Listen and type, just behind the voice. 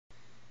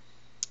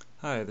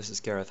Hi, this is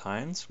Gareth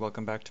Hines.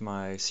 Welcome back to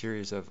my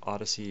series of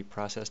Odyssey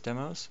process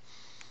demos.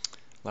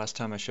 Last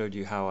time I showed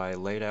you how I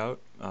laid out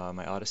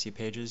my Odyssey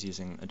pages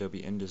using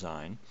Adobe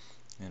InDesign,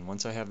 and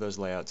once I have those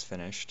layouts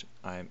finished,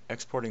 I'm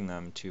exporting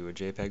them to a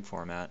JPEG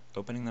format,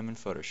 opening them in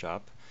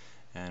Photoshop,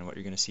 and what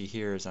you're going to see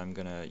here is I'm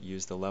going to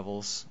use the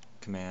levels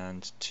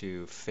command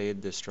to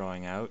fade this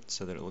drawing out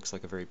so that it looks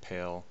like a very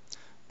pale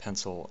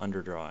pencil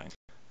underdrawing,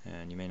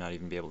 and you may not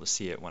even be able to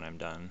see it when I'm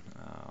done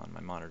on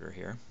my monitor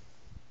here.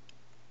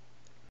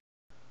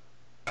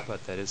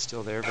 But that is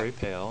still there, very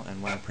pale,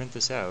 and when I print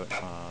this out,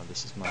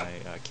 this is my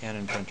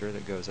Canon printer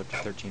that goes up to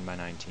 13 by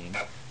 19,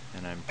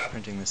 and I'm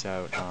printing this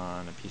out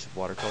on a piece of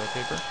watercolor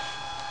paper,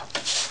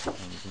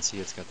 and you can see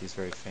it's got these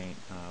very faint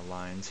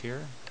lines here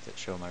that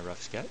show my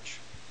rough sketch.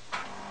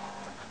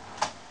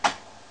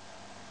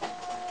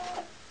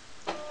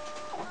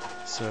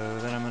 So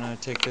then I'm going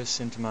to take this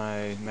into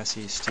my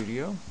messy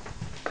studio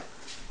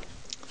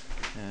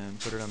and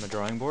put it on the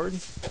drawing board,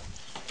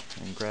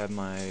 and grab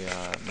my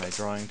my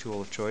drawing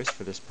tool of choice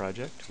for this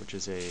project, which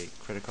is a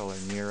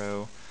Cretacolor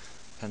Nero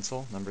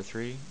pencil, number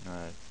 3.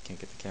 Can't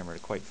get the camera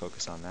to quite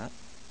focus on that.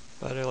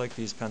 But I like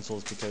these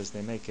pencils because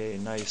they make a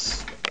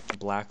nice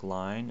black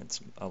line.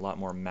 It's a lot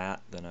more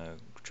matte than a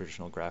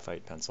traditional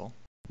graphite pencil.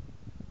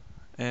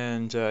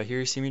 And here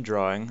you see me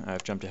drawing.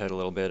 I've jumped ahead a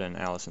little bit and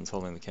Allison's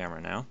holding the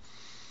camera now.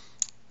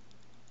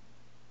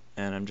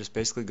 And I'm just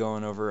basically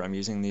going over, I'm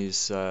using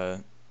these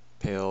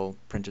pale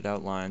printed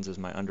out lines as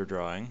my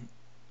underdrawing,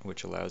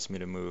 which allows me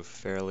to move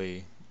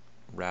fairly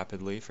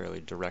rapidly, fairly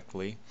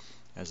directly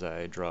as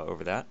I draw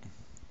over that.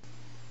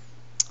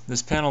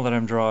 This panel that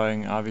I'm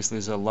drawing obviously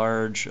is a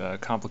large,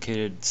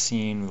 complicated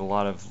scene with a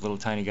lot of little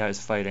tiny guys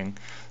fighting,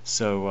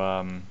 so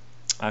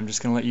I'm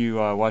just going to let you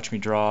watch me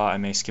draw. I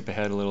may skip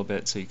ahead a little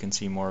bit so you can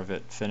see more of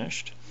it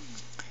finished.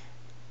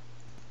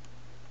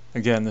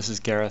 Again, this is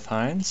Gareth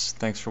Hines.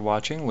 Thanks for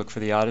watching. Look for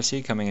the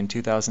Odyssey coming in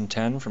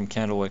 2010 from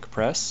Candlewick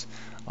Press.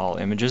 All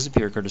images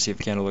appear courtesy of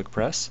Candlewick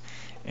Press.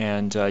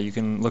 And you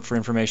can look for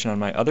information on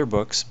my other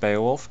books,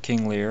 Beowulf,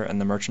 King Lear, and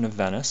The Merchant of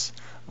Venice,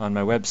 on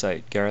my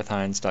website,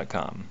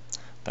 garethhines.com.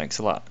 Thanks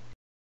a lot.